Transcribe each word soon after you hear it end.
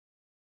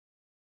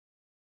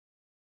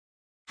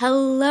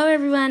Hello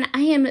everyone, I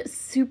am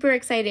super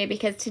excited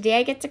because today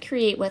I get to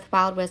create with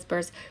Wild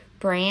Whispers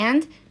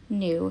brand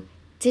new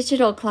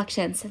digital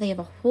collection. So they have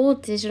a whole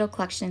digital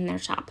collection in their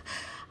shop.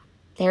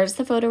 There's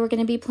the photo we're going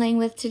to be playing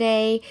with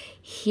today.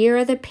 Here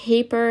are the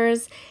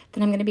papers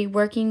that I'm going to be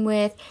working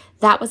with.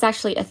 That was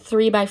actually a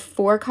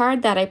 3x4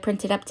 card that I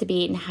printed up to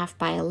be 8.5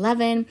 by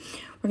 11.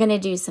 We're going to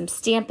do some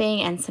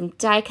stamping and some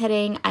die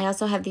cutting. I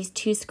also have these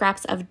 2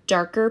 scraps of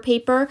darker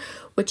paper,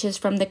 which is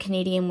from the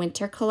Canadian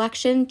Winter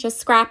collection, just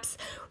scraps.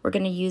 We're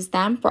going to use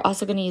them. We're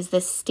also going to use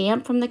this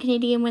stamp from the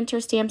Canadian Winter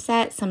stamp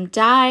set, some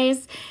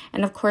dies,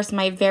 and of course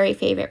my very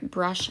favorite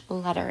brush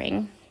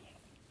lettering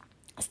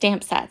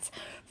stamp sets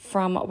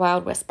from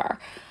Wild Whisper.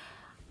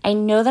 I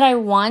know that I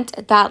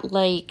want that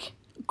like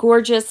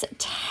gorgeous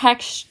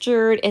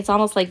textured, it's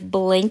almost like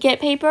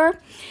blanket paper.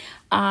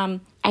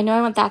 I know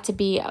I want that to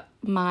be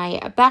my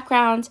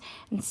background,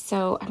 and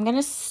so I'm going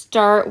to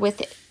start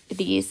with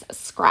these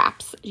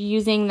scraps,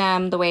 using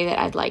them the way that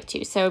I'd like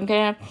to. So I'm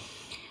going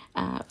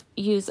to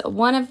use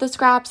one of the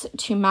scraps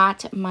to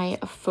mat my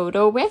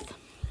photo with.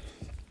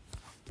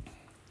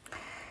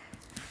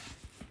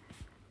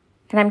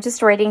 And I'm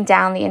just writing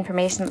down the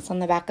information that's on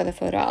the back of the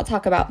photo. I'll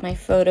talk about my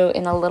photo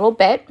in a little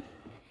bit.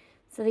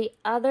 So the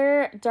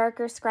other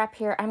darker scrap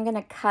here, I'm going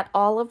to cut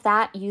all of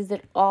that, use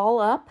it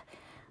all up,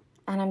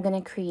 and I'm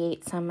going to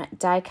create some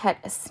die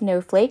cut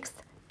snowflakes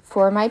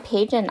for my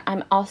page. And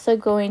I'm also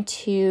going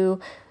to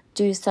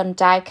do some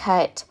die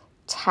cut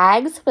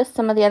tags with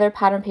some of the other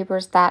pattern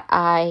papers that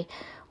I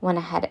went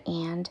ahead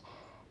and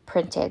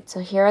printed. So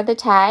here are the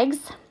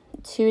tags,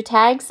 2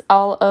 tags,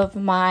 all of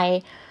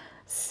my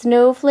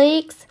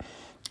snowflakes.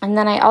 And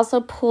then I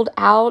also pulled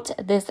out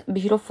this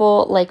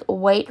beautiful like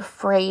white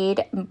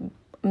frayed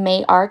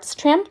May Arts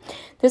trim.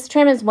 This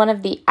trim is one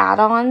of the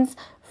add-ons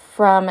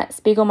from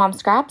Spiegel Mom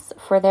Scraps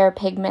for their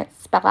pigment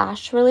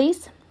splash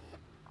release.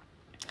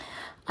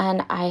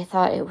 And I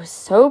thought it was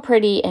so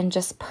pretty and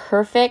just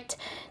perfect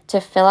to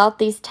fill out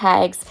these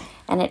tags,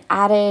 and it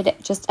added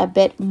just a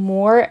bit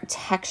more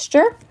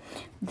texture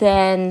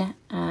than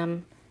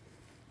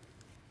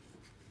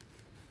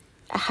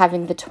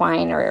having the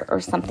twine or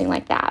something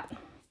like that.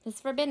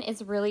 This ribbon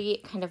is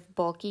really kind of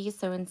bulky,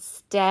 so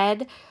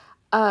instead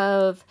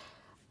of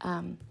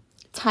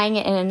tying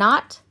it in a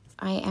knot,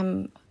 I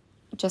am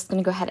just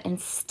going to go ahead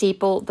and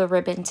staple the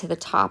ribbon to the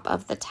top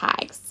of the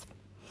tags.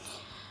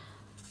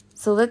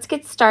 So let's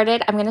get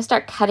started. I'm going to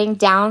start cutting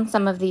down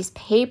some of these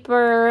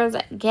papers,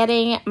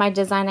 getting my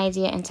design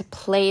idea into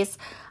place.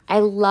 I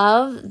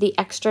love the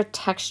extra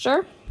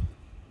texture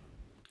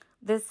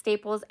this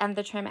staples and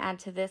the trim add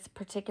to this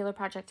particular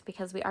project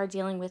because we are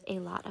dealing with a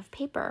lot of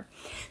paper.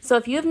 So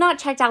if you have not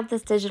checked out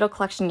this digital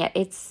collection yet,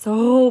 it's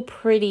so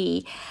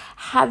pretty.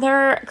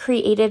 Heather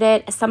created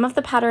it. Some of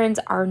the patterns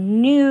are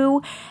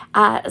new,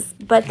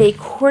 but they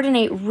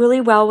coordinate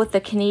really well with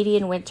the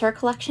Canadian Winter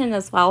collection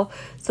as well.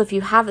 So if you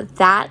have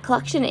that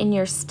collection in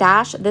your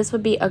stash, this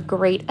would be a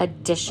great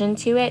addition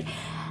to it.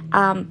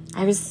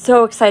 I was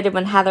so excited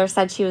when Heather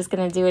said she was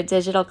going to do a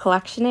digital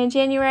collection in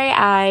January.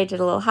 I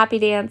did a little happy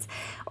dance,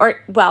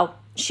 or well,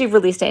 she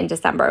released it in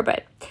December,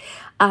 but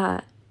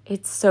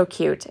it's so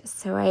cute.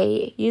 So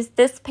I used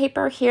this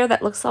paper here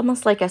that looks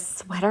almost like a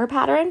sweater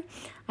pattern.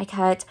 I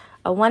cut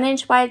a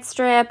 1-inch wide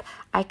strip.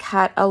 I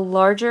cut a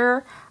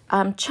larger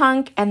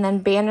chunk and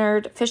then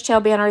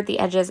fishtail bannered the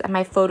edges, and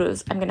my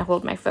photos, I'm going to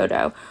hold my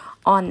photo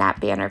on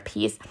that banner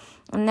piece.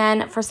 And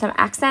then for some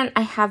accent,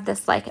 I have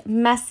this like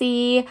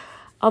messy,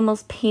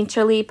 almost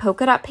painterly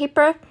polka dot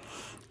paper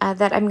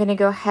that I'm going to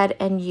go ahead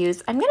and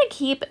use. I'm going to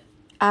keep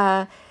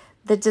the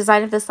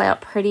design of this layout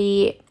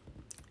pretty,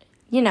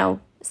 you know,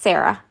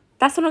 Sarah.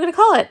 That's what I'm going to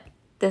call it.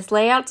 This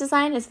layout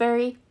design is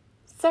very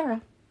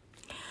Sarah.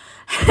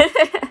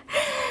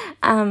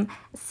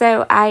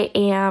 So I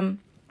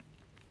am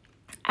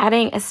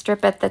adding a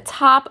strip at the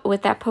top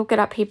with that polka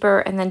dot paper,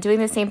 and then doing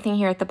the same thing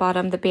here at the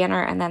bottom, the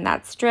banner, and then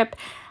that strip,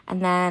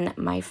 and then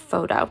my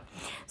photo.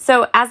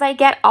 So as I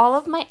get all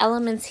of my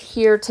elements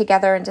here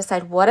together and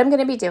decide what I'm going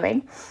to be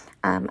doing,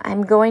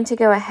 I'm going to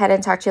go ahead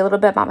and talk to you a little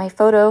bit about my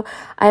photo.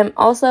 I'm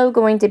also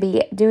going to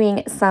be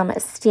doing some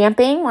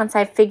stamping once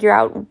I figure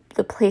out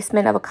the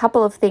placement of a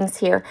couple of things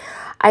here.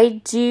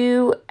 I'm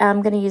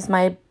going to use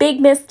my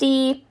Big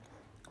Misty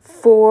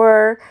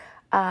for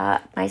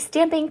my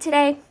stamping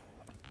today.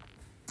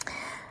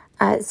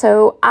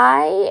 So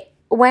I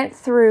went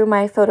through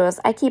my photos.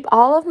 I keep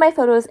all of my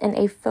photos in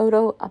a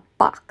photo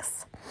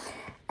box.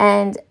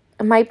 And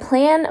my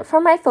plan for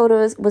my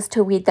photos was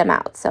to weed them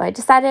out. So I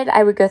decided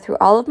I would go through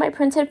all of my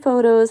printed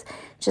photos,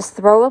 just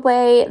throw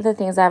away the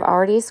things I've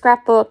already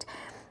scrapbooked,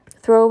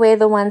 throw away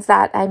the ones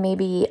that I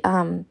maybe,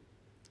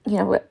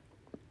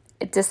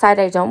 decide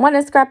I don't want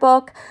to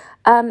scrapbook.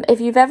 If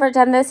you've ever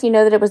done this, you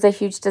know that it was a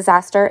huge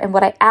disaster. And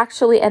what I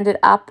actually ended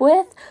up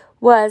with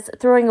was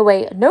throwing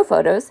away no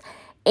photos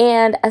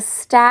and a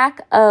stack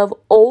of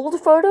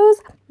old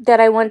photos that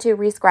I want to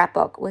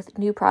re-scrapbook with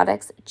new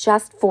products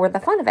just for the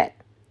fun of it.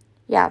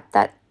 Yeah,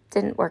 that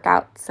didn't work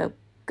out so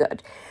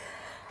good.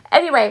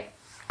 Anyway,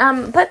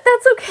 but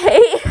that's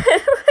okay.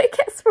 I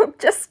guess we'll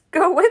just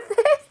go with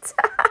it.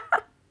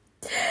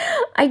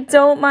 I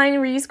don't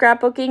mind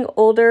re-scrapbooking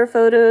older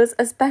photos,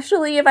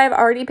 especially if I've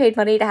already paid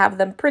money to have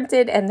them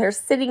printed and they're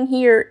sitting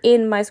here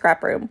in my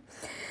scrap room.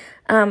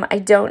 I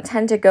don't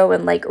tend to go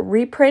and like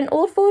reprint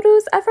old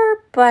photos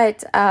ever,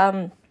 but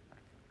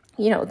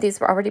you know,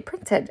 these were already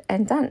printed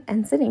and done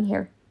and sitting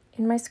here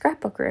in my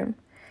scrapbook room.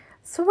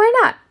 So why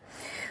not?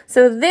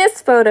 So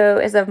this photo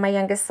is of my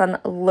youngest son,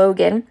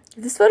 Logan.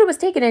 This photo was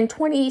taken in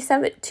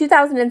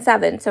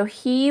 2007, so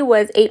he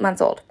was 8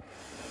 months old.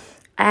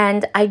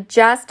 And I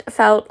just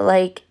felt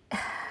like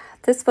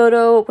this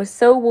photo was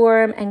so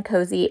warm and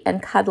cozy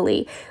and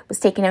cuddly. It was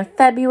taken in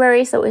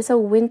February, so it's a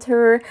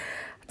winter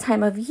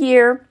time of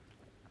year.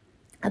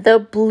 The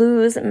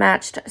blues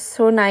matched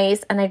so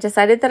nice, and I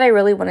decided that I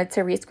really wanted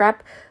to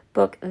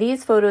re-scrapbook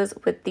these photos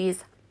with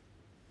these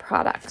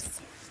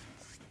products.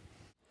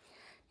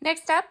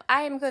 Next up,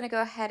 I am going to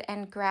go ahead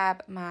and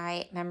grab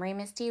my Memory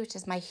Misty, which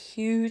is my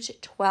huge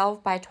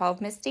 12 by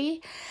 12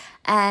 Misty,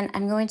 and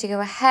I'm going to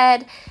go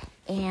ahead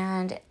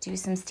and do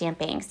some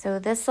stamping. So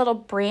this little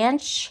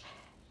branch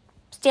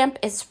stamp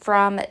is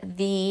from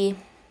the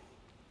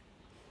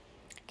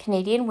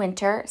Canadian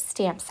Winter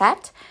stamp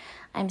set.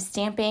 I'm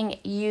stamping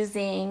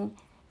using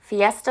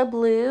Fiesta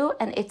Blue,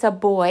 and it's a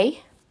boy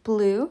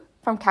blue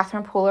from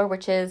Catherine Pooler,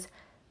 which is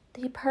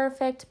the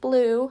perfect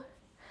blue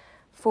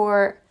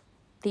for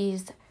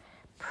these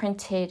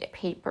printed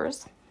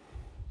papers.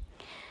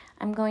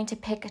 I'm going to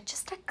pick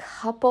just a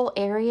couple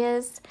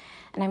areas,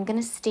 and I'm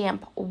going to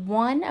stamp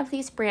one of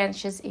these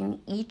branches in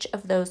each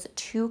of those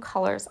 2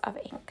 colors of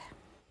ink.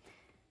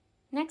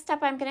 Next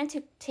up, I'm going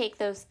to take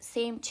those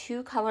same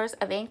 2 colors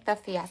of ink, the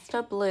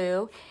Fiesta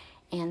Blue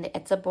and the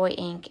It's a Boy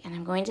ink, and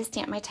I'm going to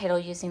stamp my title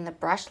using the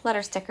brush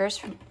letter stickers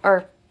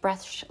or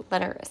brush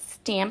letter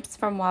stamps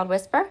from Wild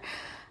Whisper.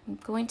 I'm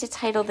going to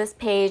title this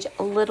page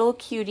Little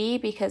Cutie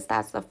because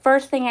that's the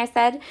first thing I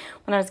said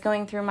when I was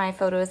going through my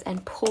photos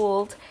and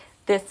pulled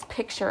this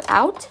picture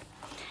out.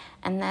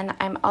 And then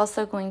I'm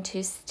also going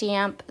to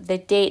stamp the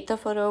date the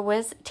photo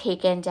was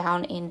taken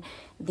down in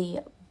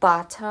the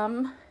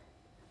bottom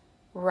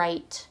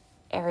right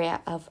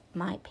area of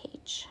my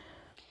page.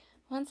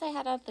 Once I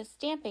had all the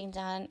stamping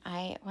done,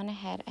 I went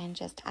ahead and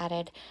just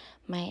added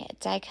my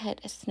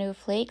die-cut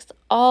snowflakes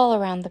all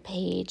around the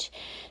page,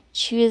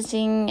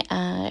 choosing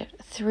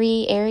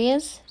 3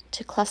 areas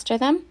to cluster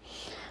them.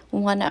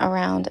 1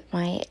 around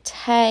my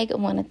tag,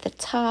 1 at the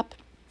top,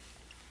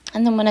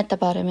 and then 1 at the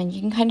bottom. And you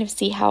can kind of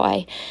see how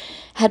I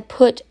had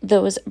put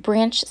those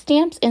branch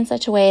stamps in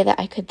such a way that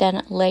I could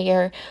then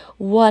layer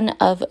 1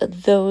 of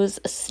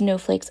those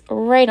snowflakes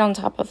right on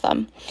top of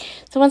them.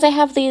 So once I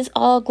have these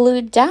all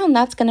glued down,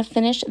 that's going to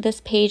finish this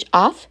page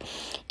off.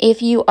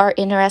 If you are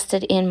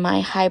interested in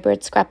my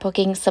hybrid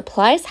scrapbooking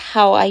supplies,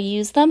 how I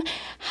use them,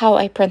 how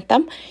I print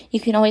them, you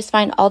can always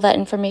find all that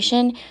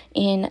information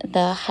in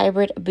the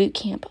Hybrid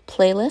Bootcamp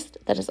playlist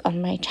that is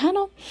on my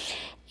channel.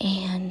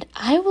 And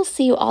I will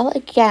see you all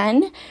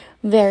again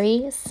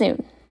very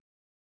soon.